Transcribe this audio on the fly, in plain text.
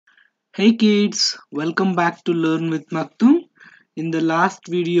Hey kids, welcome back to Learn with Maktoum. In the last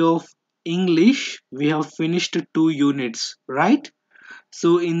video of English, we have finished 2 units, right?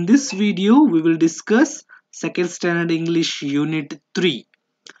 So in this video, we will discuss second standard English unit 3.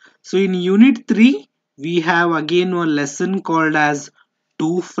 So in unit 3, we have again one lesson called as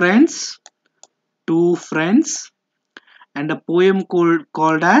two friends and a poem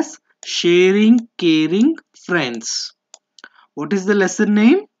called as sharing caring friends. What is the lesson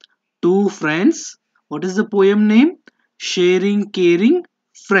name? Two friends. What is the poem name? Sharing caring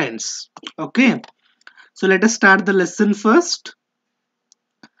friends. Okay, so let us start the lesson first.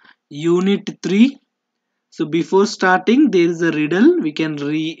 Unit 3. So before starting, there is a riddle. We can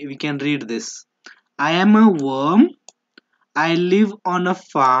read this. I am a worm. I live on a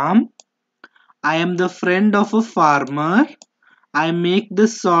farm. I am the friend of a farmer. I make the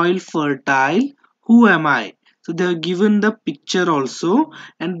soil fertile. Who am I? So they have given the picture also,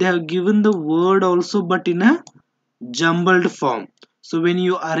 and they have given the word also, but in a jumbled form. So when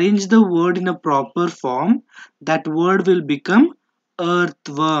you arrange the word in a proper form, that word will become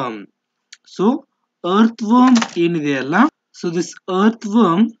earthworm. So earthworm ಏನಿದೆಯಲ್ಲ, so this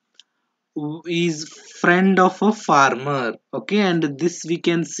earthworm is friend of a farmer. Okay, and this we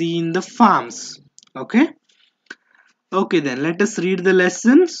can see in the farms. Okay. Okay, then let us read the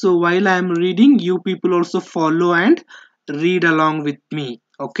lesson. So while I am reading, you people also follow and read along with me.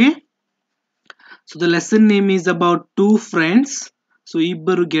 Okay. So the lesson name is about two friends. So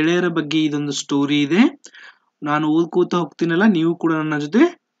ಇಬ್ಬರು ಗೆಳೆಯರ ಬಗ್ಗೆ ಇದೊಂದು story ಇದೆ. ನಾನು ಓದ್ಕೋತಾ ಹೋಗ್ತೀನಲ್ಲ, ನೀವು ಕೂಡ ನನ್ನ ಜೊತೆ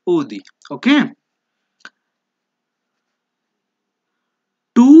ಓದಿ. Okay.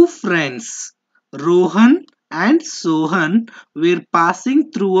 Two friends, Rohan and Sohan, were passing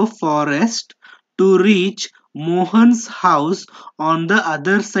through a forest to reach Mohan's house on the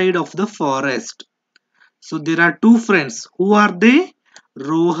other side of the forest. So there are two friends. Who are they?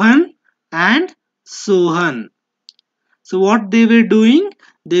 Rohan and Sohan. So what they were doing?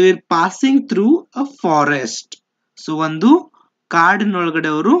 They were passing through a forest. So ಒಂದು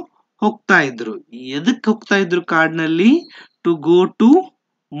ಕಾಡಿನೊಳಗಡೆ ಅವರು ಹೋಗ್ತಾ ಇದ್ರು. ಎದಕ್ಕೆ ಹೋಗ್ತಾ ಇದ್ರು ಕಾಡಿನಲ್ಲಿ? To go to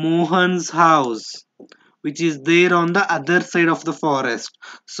Mohan's house, which is there on the other side of the forest.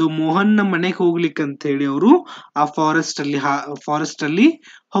 So Mohan ನ ಮನೆಗೆ ಹೋಗ್ಲಿಕ್ಕೆ ಅಂತ ಹೇಳಿ ಅವರು ಆ ಫಾರೆಸ್ಟ್ ಅಲ್ಲಿ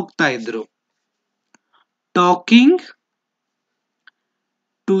ಹೋಗ್ತಾ ಇದ್ರು. Talking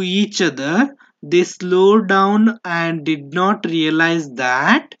to each other, they slowed down and did not realize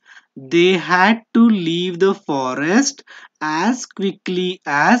that they had to leave the forest as quickly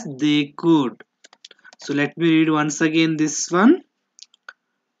as they could. So let me read once again this one.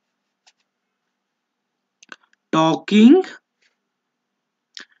 Talking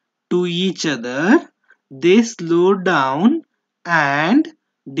to each other, they slowed down and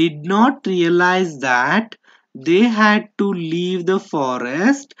did not realize that they had to leave the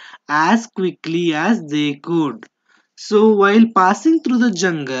forest as quickly as they could. So while passing through the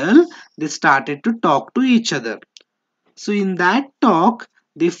jungle, they started to talk to each other. So in that talk,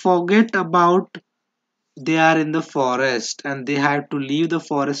 they forget about they are in the forest and they have to leave the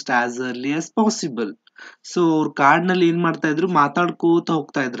forest as early as possible. So ಅವ್ರು ಕಾಡಿನಲ್ಲಿ ಏನ್ ಮಾಡ್ತಾ ಇದ್ರು, ಮಾತಾಡ್ಕೋತ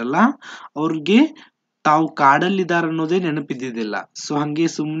ಹೋಗ್ತಾ ಇದ್ರಲ್ಲ, ಅವ್ರಿಗೆ ತಾವು ಕಾಡಲ್ಲಿದ್ದಾರೆ ಅನ್ನೋದೇ ನೆನಪಿದ್ದಿದ್ದಿಲ್ಲ. ಸೊ ಹಂಗೆ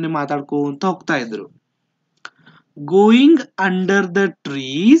ಸುಮ್ಮನೆ ಮಾತಾಡ್ಕೋತ ಹೋಗ್ತಾ ಇದ್ರು. Going under the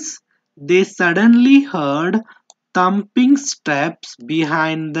trees, they suddenly heard thumping steps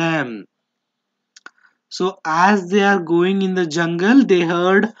behind them. So as they are going in the jungle, they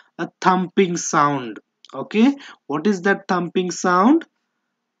heard a thumping sound. Okay, what is that thumping sound?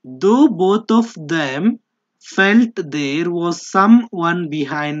 Though both of them felt there was someone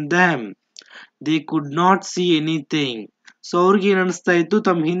behind them, they could not see anything. So ಅವ್ರಿಗೆ ಏನ್ ಅನಿಸ್ತಾ ಇತ್ತು,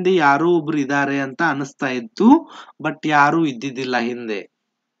 ತಮ್ಮ ಹಿಂದೆ ಯಾರೋ ಒಬ್ರು ಇದ್ದಾರೆ ಅಂತ ಅನಿಸ್ತಾ ಇತ್ತು, ಬಟ್ ಯಾರು ಇದ್ದಿದ್ದಿಲ್ಲ ಹಿಂದೆ.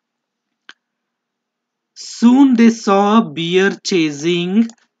 Soon they saw a bear chasing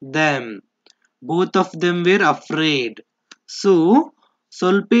them. Both of them were afraid. So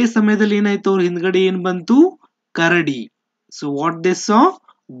ಸ್ವಲ್ಪ ಸಮಯದಲ್ಲಿ ಏನಾಯ್ತು, ಅವ್ರ ಹಿಂದ್ಗಡೆ ಏನ್ ಬಂತು? ಕರಡಿ. So what they saw?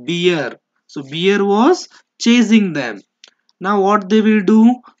 Bear. So bear was chasing them. Now what they will do?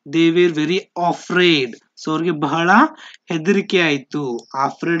 They were very afraid. So ಅವ್ರಿಗೆ ಬಹಳ ಹೆದರಿಕೆ ಆಯ್ತು.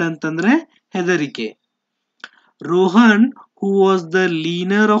 afraid ಅಂತಂದ್ರೆ ಹೆದರಿಕೆ. Rohan, who was the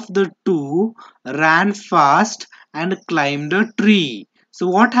leaner of the two, ran fast and climbed a tree. So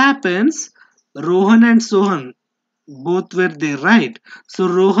what happens? Rohan and Sohan both were there, right? So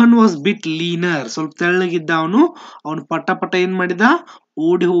Rohan was bit leaner, ಸ್ವಲ್ಪ ತೆಳ್ಳಗಿದ್ದ ಅವನು. ಅವನು ಪಟ ಪಟ ಏನ್ ಮಾಡಿದ,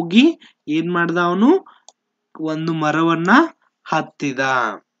 ಓಡಿ ಹೋಗಿ ಏನ್ ಮಾಡ್ದ, ಅವನು ಒಂದು ಮರವನ್ನ ಹತ್ತಿದ.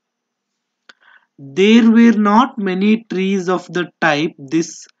 There were not many trees of the type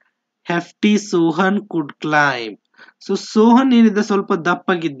this hefty Sohan could climb. So Sohan ಏನಿದೆ ಸ್ವಲ್ಪ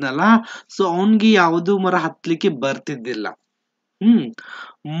ದಪ್ಪಾಗಿದ್ನಲ್ಲ, ಸೊ ಅವನ್ಗೆ ಯಾವುದು ಮರ ಹತ್ಲಿಕ್ಕೆ ಬರ್ತಿದ್ದಿಲ್ಲ.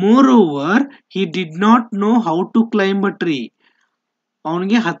 More over he did not know how to climb a tree.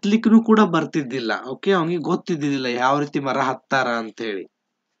 ಅವನಿಗೆ ಹತ್ಲಿಕ್ಕೂ ಕೂಡ ಬರ್ತಿದ್ದಿಲ್ಲ. ಓಕೆ, ಅವನಿಗೆ ಗೊತ್ತಿದ್ದಿಲ್ಲ ಯಾವ ರೀತಿ ಮರ ಹತ್ತಾರ ಅಂತ ಹೇಳಿ.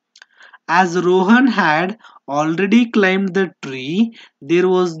 As Rohan had already climbed the tree, there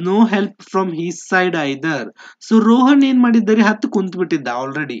was no help from his side either. So Rohan ಏನ್ ಮಾಡಿದ್ದಾರೆ, ಹತ್ತು ಕುಂತ್ ಬಿಟ್ಟಿದ್ದ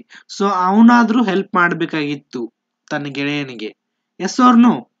ಆಲ್ರೆಡಿ. ಸೊ ಅವನಾದ್ರೂ ಹೆಲ್ಪ್ ಮಾಡ್ಬೇಕಾಗಿತ್ತು ತನ್ನ ಗೆಳೆಯನಿಗೆ. Yes or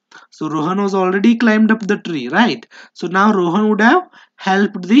no? So Rohan was already climbed up the tree, right? So now Rohan would have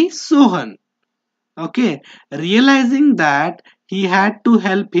helped the Sohan. Okay, realizing that he had to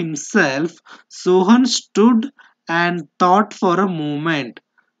help himself, Sohan stood and thought for a moment.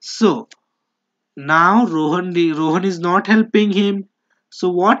 So now Rohan is not helping him. So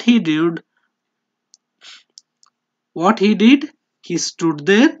what he did, he stood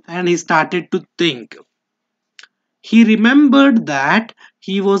there and he started to think. He remembered that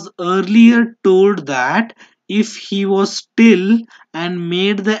he was earlier told that if he was still and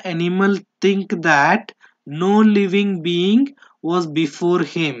made the animal think that no living being was before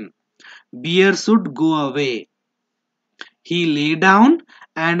him, Bear should go away. He lay down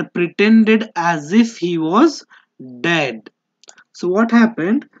and pretended as if he was dead. So what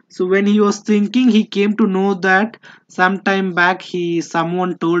happened? So when he was thinking, he came to know that sometime back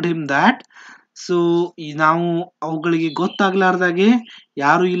someone told him that. So ನಾವು ಅವುಗಳಿಗೆ ಗೊತ್ತಾಗ್ಲಾರ್ದಾಗೆ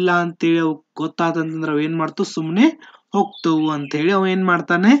ಯಾರು ಇಲ್ಲ ಅಂತೇಳಿ ಅವು ಗೊತ್ತಾತಂತಂದ್ರೆ ಅವ್ ಏನ್ ಮಾಡ್ತು, ಸುಮ್ನೆ ಹೋಗ್ತವು ಅಂತ ಹೇಳಿ ಅವ ಏನ್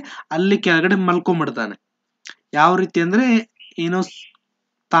ಮಾಡ್ತಾನೆ, ಅಲ್ಲಿ ಕೆಳಗಡೆ ಮಲ್ಕೊಂಡ್ಬಿಡ್ತಾನೆ. ಯಾವ ರೀತಿ ಅಂದ್ರೆ ಏನೋ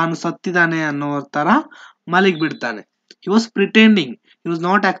ತಾನು ಸತ್ತಿದ್ದಾನೆ ಅನ್ನೋ ತರ ಮಲಗಿ ಬಿಡ್ತಾನೆ. He was pretending. He was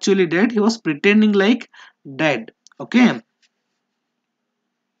not actually dead. He was pretending like dead. Okay.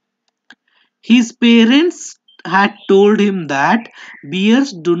 His parents had told him that bears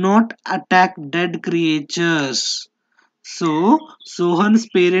do not attack dead creatures. So Sohan's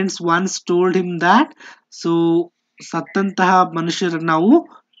parents once told him that, so ಸತ್ತಂತಹ ಮನುಷ್ಯರನ್ನ ನಾವು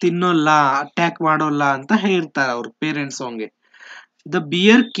ತಿನ್ನೋಲ್ಲ, attack ಮಾಡೋಲ್ಲ ಅಂತ ಹೇಳ್ತಾರೆ ಅವ್ರ parents ಅವನಿಗೆ. The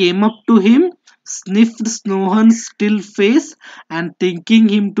bear came up to him, sniffed Sohan's still face and thinking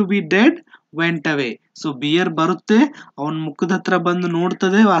him to be dead went away. So bear ಬರುತ್ತೆ, ಅವನ ಮುಖದ ಹತ್ರ ಬಂದು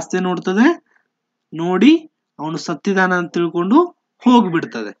ನೋಡ್ತದೆ, ವಾಸ್ತೆ ನೋಡ್ತದೆ, ನೋಡಿ ಅವನು ಸತ್ತಿದಾನ ಅಂತ ತಿಳ್ಕೊಂಡು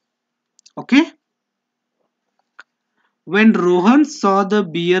ಹೋಗ್ಬಿಡ್ತದೆ. Okay. When Rohan saw the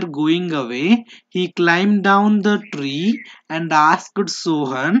bear going away, he climbed down the tree and asked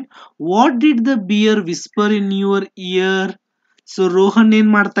Sohan, what did the bear whisper in your ear? So Rohan ಏನ್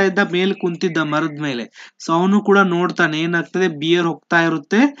ಮಾಡ್ತಾ ಇದ್ದ, ಮೇಲೆ ಕುಂತಿದ್ದ ಮರದ ಮೇಲೆ. ಸೊ ಅವನು ಕೂಡ ನೋಡ್ತಾನೆ ಏನಾಗ್ತದೆ, ಬಿಯರ್ ಹೋಗ್ತಾ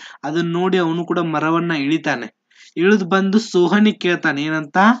ಇರುತ್ತೆ, ಅದನ್ನ ನೋಡಿ ಅವನು ಕೂಡ ಮರವನ್ನ ಇಳಿತಾನೆ. ಇಳಿದು ಬಂದು ಸೋಹನಿಗೆ ಕೇಳ್ತಾನೆ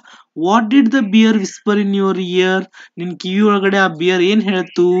ಏನಂತ, what did the beer whisper in your year? ನಿನ್ ಕಿವಿ ಒಳಗಡೆ ಆ ಬಿಯರ್ ಏನ್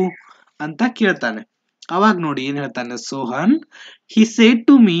ಹೇಳ್ತು ಅಂತ ಕೇಳ್ತಾನೆ. ಅವಾಗ ನೋಡಿ ಏನ್ ಹೇಳ್ತಾನೆ Sohan, he said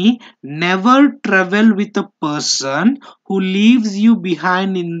to me, never travel with a person who leaves you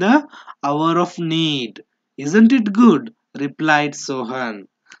behind in the hour of need. Isn't it good? Replied Sohan.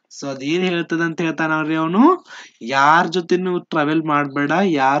 So ಅದೇನ್ ಹೇಳ್ತದಂತ ಹೇಳ್ತಾನವ್ರಿ ಅವನು, ಯಾರ ಜೊತೆ ನೀವು ಟ್ರಾವೆಲ್ ಮಾಡಬೇಡ,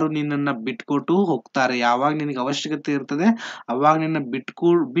 ಯಾರು ನಿನ್ನನ್ನ ಬಿಟ್ಕೊಟ್ಟು ಹೋಗ್ತಾರೆ, ಯಾವಾಗ ನಿನಗೆ ಅವಶ್ಯಕತೆ ಇರ್ತದೆ ಅವಾಗ ನಿನ್ನ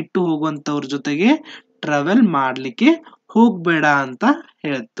ಬಿಟ್ಟು ಹೋಗುವಂತವ್ರ ಜೊತೆಗೆ ಟ್ರಾವೆಲ್ ಮಾಡ್ಲಿಕ್ಕೆ ಹೋಗ್ಬೇಡ ಅಂತ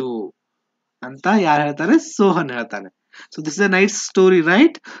ಹೇಳ್ತು ಅಂತ ಯಾರು ಹೇಳ್ತಾರೆ, ಸೋಹನ್ ಹೇಳ್ತಾನೆ. So this is a nice story,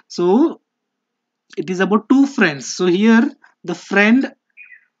 right? So it is about two friends. So here the friend,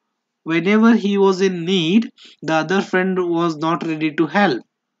 whenever he was in need, the other friend was not ready to help.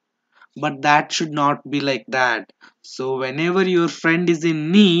 But that should not be like that. So whenever your friend is in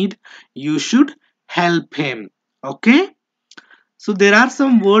need, you should help him. Okay. So there are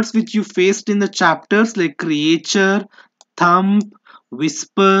some words which you faced in the chapters like creature, thump,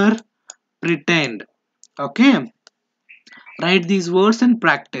 whisper, pretend. Okay. Write these words and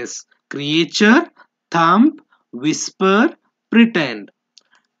practice. Creature, thump, whisper, pretend.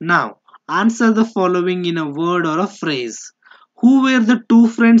 Now answer the following in a word or a phrase. Who were the two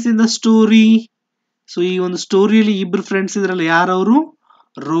friends in the story? So ಈ ಒಂದು ಸ್ಟೋರಿಯಲ್ಲಿ ಇಬ್ರು friends ಇದ್ರಲ್ಲ, ಯಾರವರು?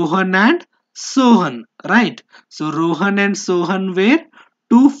 Rohan and Sohan, right? So Rohan and Sohan wear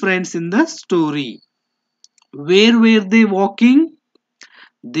two friends in the story. Where were they walking?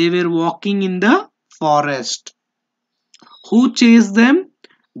 They were walking in the forest. Who chased them?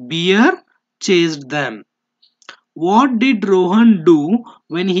 Bear chased them. What did Rohan do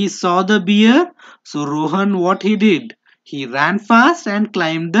when he saw the bear? So Rohan, what he did? He ran fast and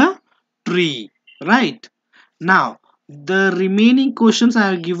climbed the tree, right? Now the remaining questions I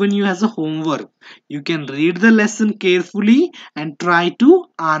have given you as a homework. You can read the lesson carefully and try to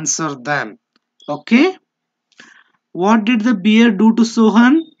answer them. Okay. What did the bear do to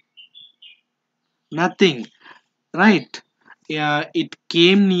Sohan? Nothing. right? Yeah, it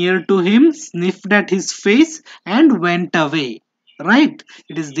came near to him, sniffed at his face, and went away. Right?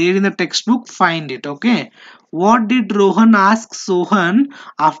 It is there in the textbook. Find it. Okay. What did Rohan ask Sohan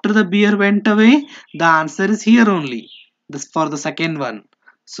after the bear went away? The answer is here only. This for the second one.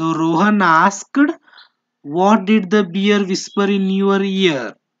 So Rohan asked, "What did the bear whisper in your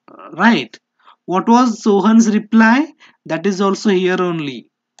ear?" Right. What was Sohan's reply? That is also here only.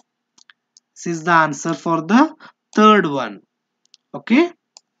 This is the answer for the third one. Okay.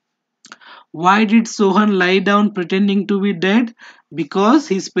 Why did Sohan lie down pretending to be dead? Because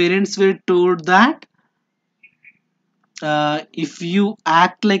his parents were told that if you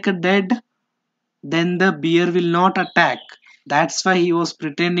act like a dead, then the bear will not attack. That's why he was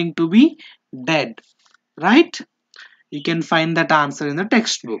pretending to be dead. Right? You can find that answer in the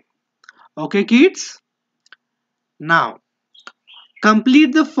textbook. Okay, kids? Now,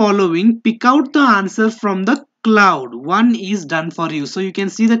 complete the following. Pick out the answer from the cloud. One is done for you. So you can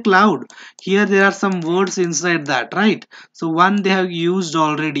see the cloud. Here there are some words inside that, right? So one they have used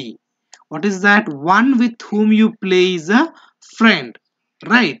already. What is that? One with whom you play is a friend,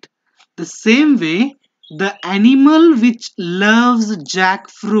 right? The same way, the animal which loves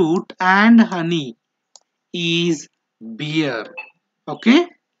jackfruit and honey is bear. Okay?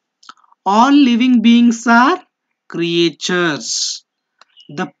 All living beings are creatures.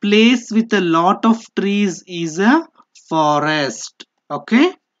 The place with a lot of trees is a forest.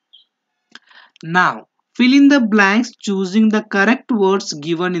 Okay? Now, fill in the blanks choosing the correct words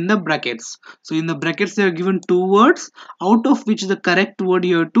given in the brackets. So, in the brackets, they are given two words, out of which the correct word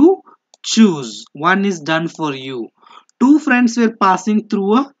you have to choose. One is done for you. Two friends were passing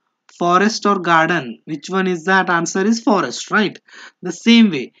through a forest or garden. Which one is that? Answer is forest, right? The same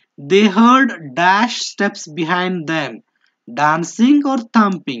way, they heard dash steps behind them. Dancing or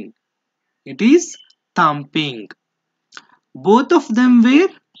thumping? It is thumping. Both of them were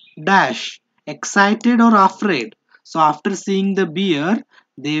dash excited or afraid. So after seeing the bear,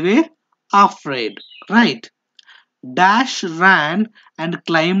 they were afraid, right? Dash ran and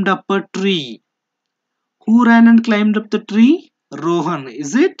climbed up a tree. Who ran and climbed up the tree? Rohan,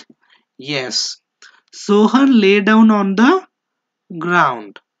 is it? Yes. Sohan lay down on the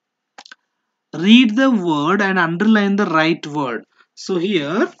ground. Read the word and underline the right word. So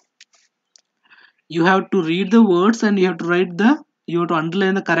here you have to read the words and you have to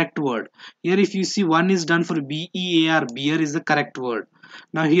underline the correct word. Here if you see one is done for bear, beer is the correct word.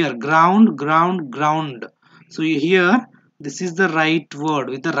 Now here ground, ground, ground. So here this is the right word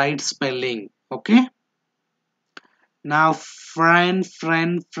with the right spelling. Okay. Now friend,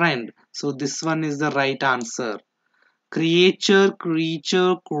 friend, friend. So this one is the right answer. Creature,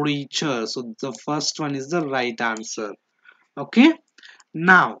 creature, creature. So the first one is the right answer. Okay.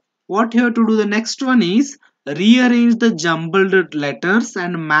 Now, what you have to do the next one is rearrange the jumbled letters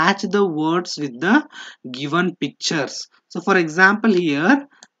and match the words with the given pictures. So for example here,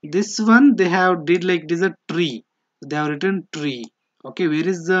 this one they have did like it is a tree. They have written tree. Okay, where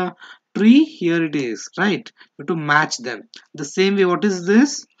is the tree? Here it is, right? You have to match them. The same way, what is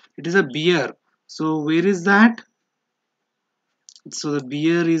this? It is a beer. So where is that? So the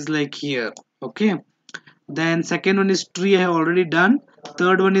beer is like here. Okay. Then second one is tree, I have already done.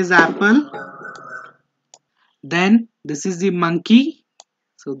 Third one is apple. Then this is the monkey.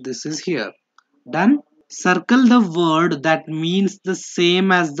 So this is here. Done. Circle the word that means the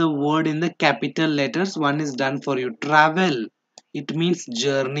same as the word in the capital letters. One is done for you. Travel. It means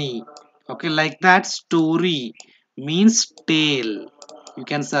journey. Okay, like that. Story means tale. You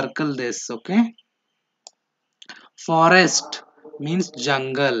can circle this. Okay. Forest means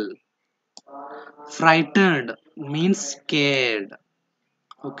jungle. Frightened means scared.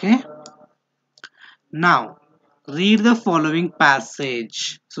 Okay. Now, read the following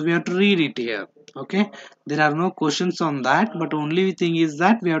passage. So we have to read it here. Okay. There are no questions on that, but only thing is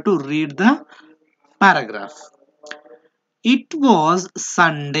that we have to read the paragraph. It was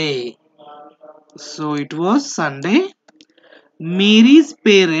Sunday. So it was Sunday. Mary's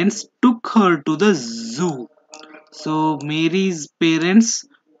parents took her to the zoo. So Mary's parents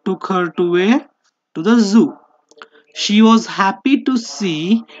took her to where? To the zoo. She was happy to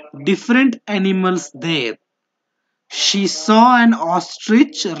see different animals there. She saw an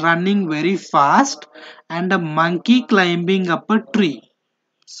ostrich running very fast and a monkey climbing up a tree.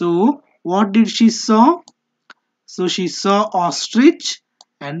 So, what did she saw? So, she saw ostrich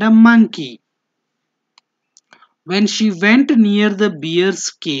and a monkey. When she went near the bear's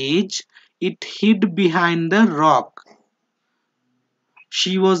cage, it hid behind the rock.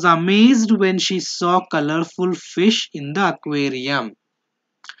 She was amazed when she saw colorful fish in the aquarium.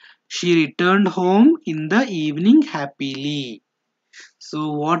 She returned home in the evening happily. So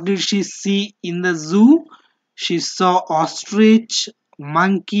what did she see in the zoo? She saw ostrich,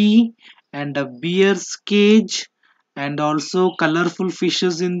 monkey, and a bear's cage, and also colorful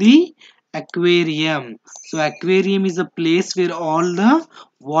fishes in the aquarium. So aquarium is a place where all the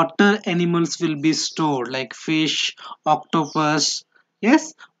water animals will be stored, like fish, octopus, yes,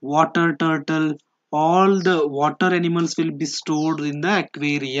 water turtle, all the water animals will be stored in the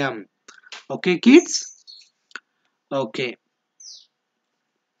aquarium. Okay, kids? Okay.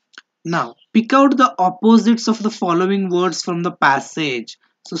 Now, pick out the opposites of the following words from the passage.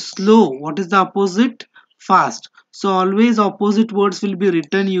 So, slow, what is the opposite? Fast. So, always opposite words will be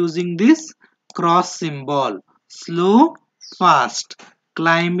written using this cross symbol. Slow, fast.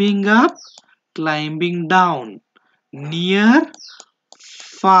 Climbing up, climbing down. Near,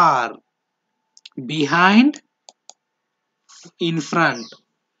 far. Behind, in front.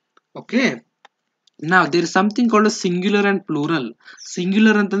 Okay. Now there is something called a singular and plural.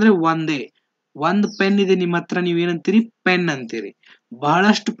 Singular ಅಂತಂದ್ರೆ ಒಂದೇ. ಒಂದು pen ಇದೆ ನಿಮ್ಮ ಹತ್ರ, ನೀವೇನಂತೀರಿ? Pen ಅಂತೀರಿ.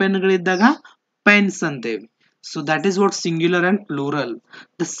 ಬಹಳಷ್ಟು ಪೆನ್ಗಳಿದ್ದಾಗ pens ಅಂತೇವಿ. So that is what singular and plural.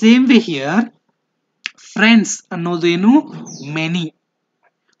 The same way here friends ಅನ್ನೋದೇನು? Many.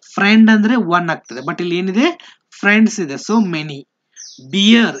 Friend ಅಂದ್ರೆ ಒನ್ ಆಗ್ತದೆ, ಬಟ್ ಇಲ್ಲಿ ಏನಿದೆ? ಫ್ರೆಂಡ್ಸ್ ಇದೆ, so many.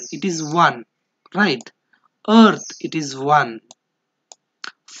 Beer it is one, right. Earth it is one.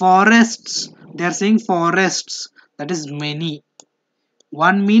 Forests, they are saying forests, that is many.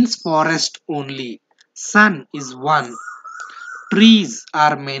 One means forest only. Sun is one. Trees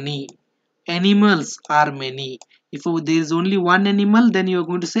are many. Animals are many. If there is only one animal, then you are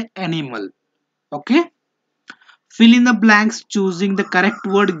going to say animal. Okay. Fill in the blanks choosing the correct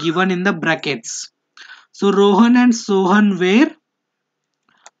word given in the brackets. So Rohan and Sohan were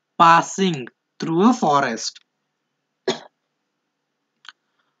passing through a forest.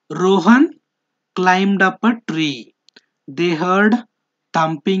 Rohan climbed up a tree. They heard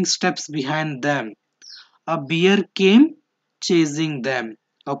thumping steps behind them. A bear came chasing them.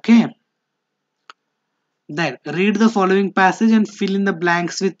 Okay. Then read the following passage and fill in the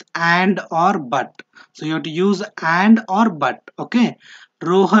blanks with and or but. So you have to use and or but. Okay.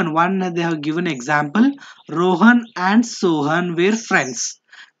 Rohan, one they have given example. Rohan and Sohan were friends.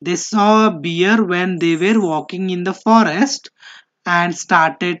 They saw a bear when they were walking in the forest and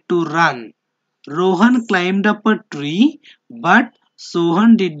started to run. Rohan climbed up a tree, but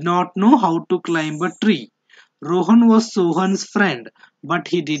Sohan did not know how to climb a tree. Rohan was Sohan's friend, but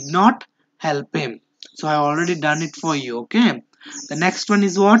he did not help him. So I already done it for you. Okay. The next one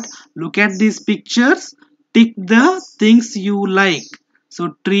is what? Look at these pictures. Tick the things you like. So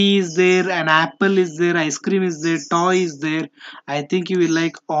tree is there, an apple is there, ice cream is there, toy is there. I think you will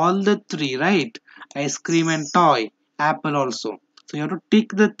like all the three, right? Ice cream and toy, apple also. So you have to tick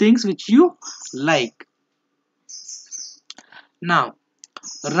the things which you like. Now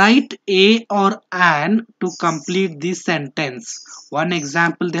write a or an to complete this sentence. One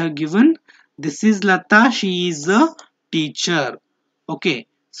example they have given. This is Lata. She is a teacher. Okay.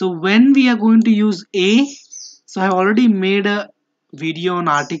 So when we are going to use a, so I have already made a video on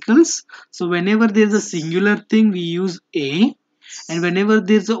articles. So whenever there is a singular thing, we use a, and whenever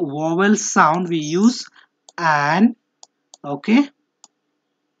there is a vowel sound, we use an. Okay.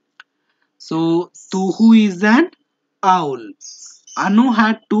 So Tuhu is an owl. Anu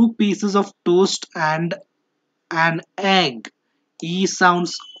had two pieces of toast and an egg. E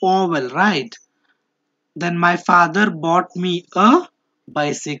sounds oval, right? Then my father bought me a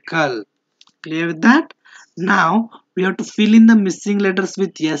bicycle. Clear with that? Now we have to fill in the missing letters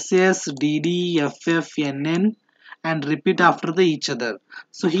with SS, DD, FF, NN and repeat after each other.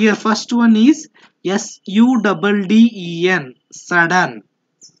 So here first one is SUDDEN, sudden.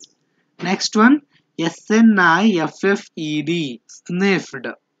 Next one SNIFFED, sniffed.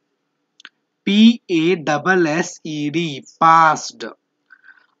 PASSED, passed.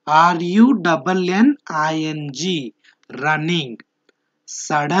 RUNNING, running.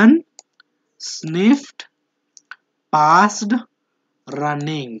 Sudden, sniffed, passed,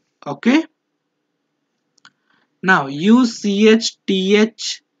 running. Okay. Now use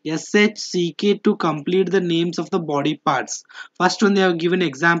CHTHSHCK to complete the names of the body parts. First one they have given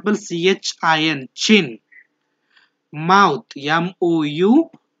example CHIN, chin. Mouth,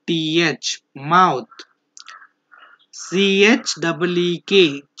 MOUTH, mouth.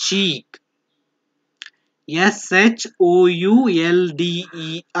 CHEEK, cheek. SHOULDER,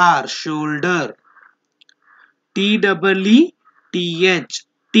 shoulder. TEETH,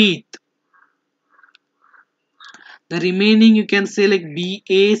 teeth. The remaining you can say like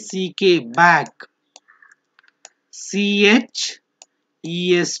BACK, back. CHEST,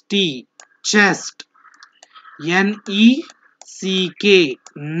 E-S-T, chest. N-E-C-K,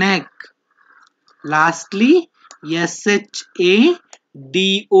 neck. Lastly, S-H-A-D-O-W,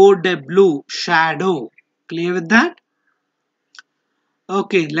 shadow. Clear with that?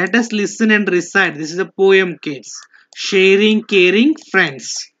 Okay, let us listen and recite. This is a poem, kids. Sharing, caring,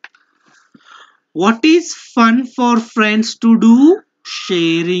 friends. What is fun for friends to do?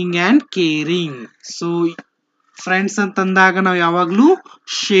 Sharing and caring. So, friends ಅಂತಂದಾಗ ನಾವು ಯಾವಾಗಲೂ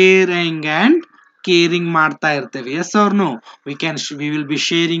sharing and caring ಮಾಡ್ತಾ ಇರ್ತೇವೆ. S R no? we will be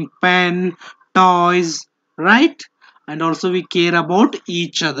sharing pen, toys, right? And also we care about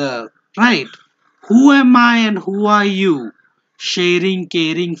each other, right? Who am I and who are you? Sharing,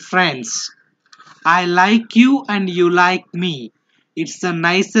 caring friends. I like you and you like me. It's the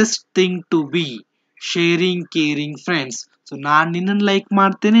nicest thing to be. Sharing, caring friends. So ನಾನು ನಿನ್ನನ್ನು like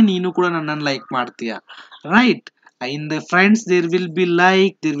ಮಾಡ್ತೇನೆ, ನೀನು ಕೂಡ ನನ್ನನ್ನು like ಮಾಡ್ತೀಯ, right? In the friends there will be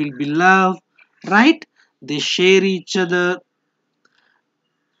like, there will be love, right? They share each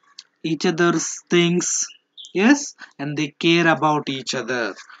other's things, yes, and they care about each other.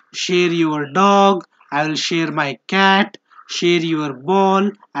 Share your dog, I will share my cat. Share your ball,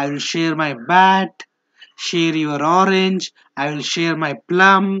 I will share my bat. Share your orange, I will share my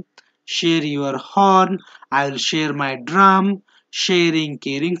plum. Share your horn, I will share my drum. Sharing,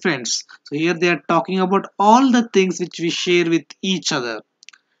 caring friends. So here they are talking about all the things which we share with each other.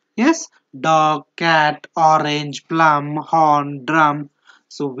 Yes, dog, cat, orange, plum, horn, drum.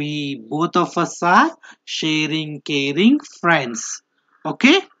 So we both of us are sharing, caring friends.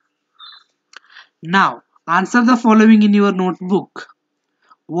 Okay. Now answer the following in your notebook.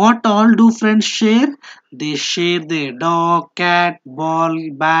 What all do friends share? They share their dog, cat, ball,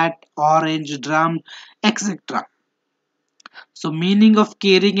 bat, orange, drum, etc. So meaning of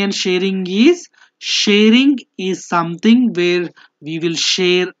caring and sharing is something where we will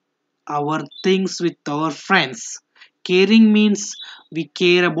share our things with our friends. Caring means we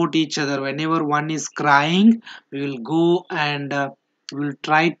care about each other. Whenever one is crying, we will go and we will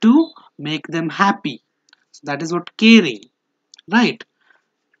try to make them happy. So that is what caring, right?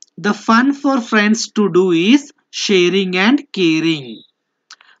 The fun for friends to do is sharing and caring.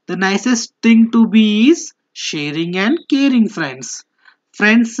 The nicest thing to be is sharing and caring friends.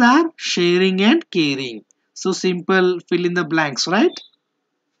 Friends are sharing and caring. So simple, fill in the blanks, right?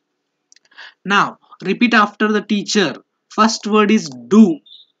 Now repeat after the teacher. First word is do.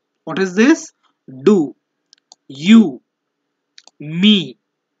 What is this? Do. You, me,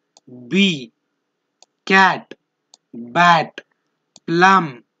 bee, cat, bat,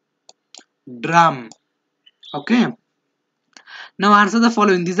 plum, drum. Okay. Now answer the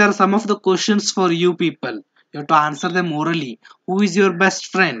following. These are some of the questions for you people. You have to answer them orally. Who is your best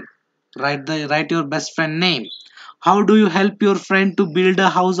friend? Write your best friend name. How do you help your friend to build a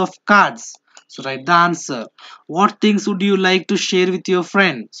house of cards? So write the answer. What things would you like to share with your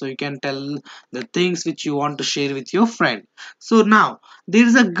friend? So you can tell the things which you want to share with your friend. So now there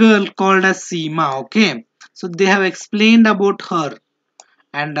is a girl called as Seema. Okay. So they have explained about her,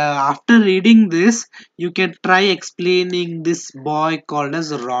 and after reading this you can try explaining this boy called as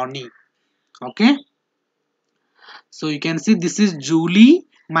Ronnie. Okay, so you can see this is Julie,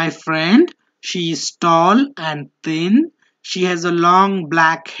 my friend. She is tall and thin. She has a long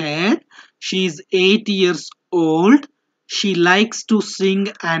black hair. She is 8 years old. She likes to sing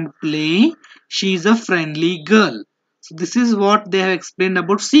and play. She is a friendly girl. So this is what they have explained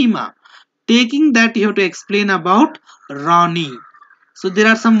about Seema. Taking that, you have to explain about Ronnie. So there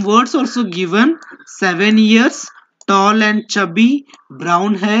are some words also given. 7 years, tall and chubby,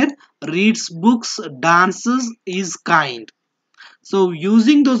 brown hair, reads books, dances, is kind. So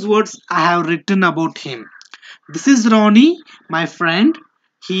using those words I have written about him. This is Ronnie, my friend.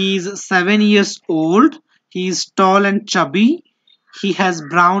 He is 7 years old. He is tall and chubby. He has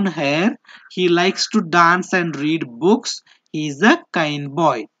brown hair. He likes to dance and read books. He is a kind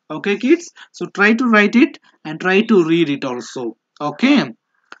boy. Okay kids, so try to write it and try to read it also. Okay.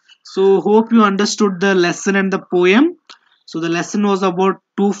 So hope you understood the lesson and the poem. So the lesson was about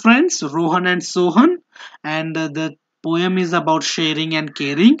two friends, Rohan and Sohan, and the poem is about sharing and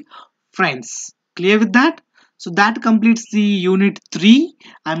caring friends. Clear with that? So that completes the unit 3.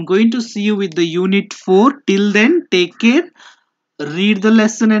 I'm going to see you with the unit 4. Till then, take care. Read the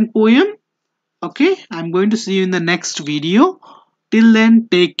lesson and poem. Okay, I'm going to see you in the next video. Till then,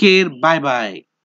 take care. Bye bye.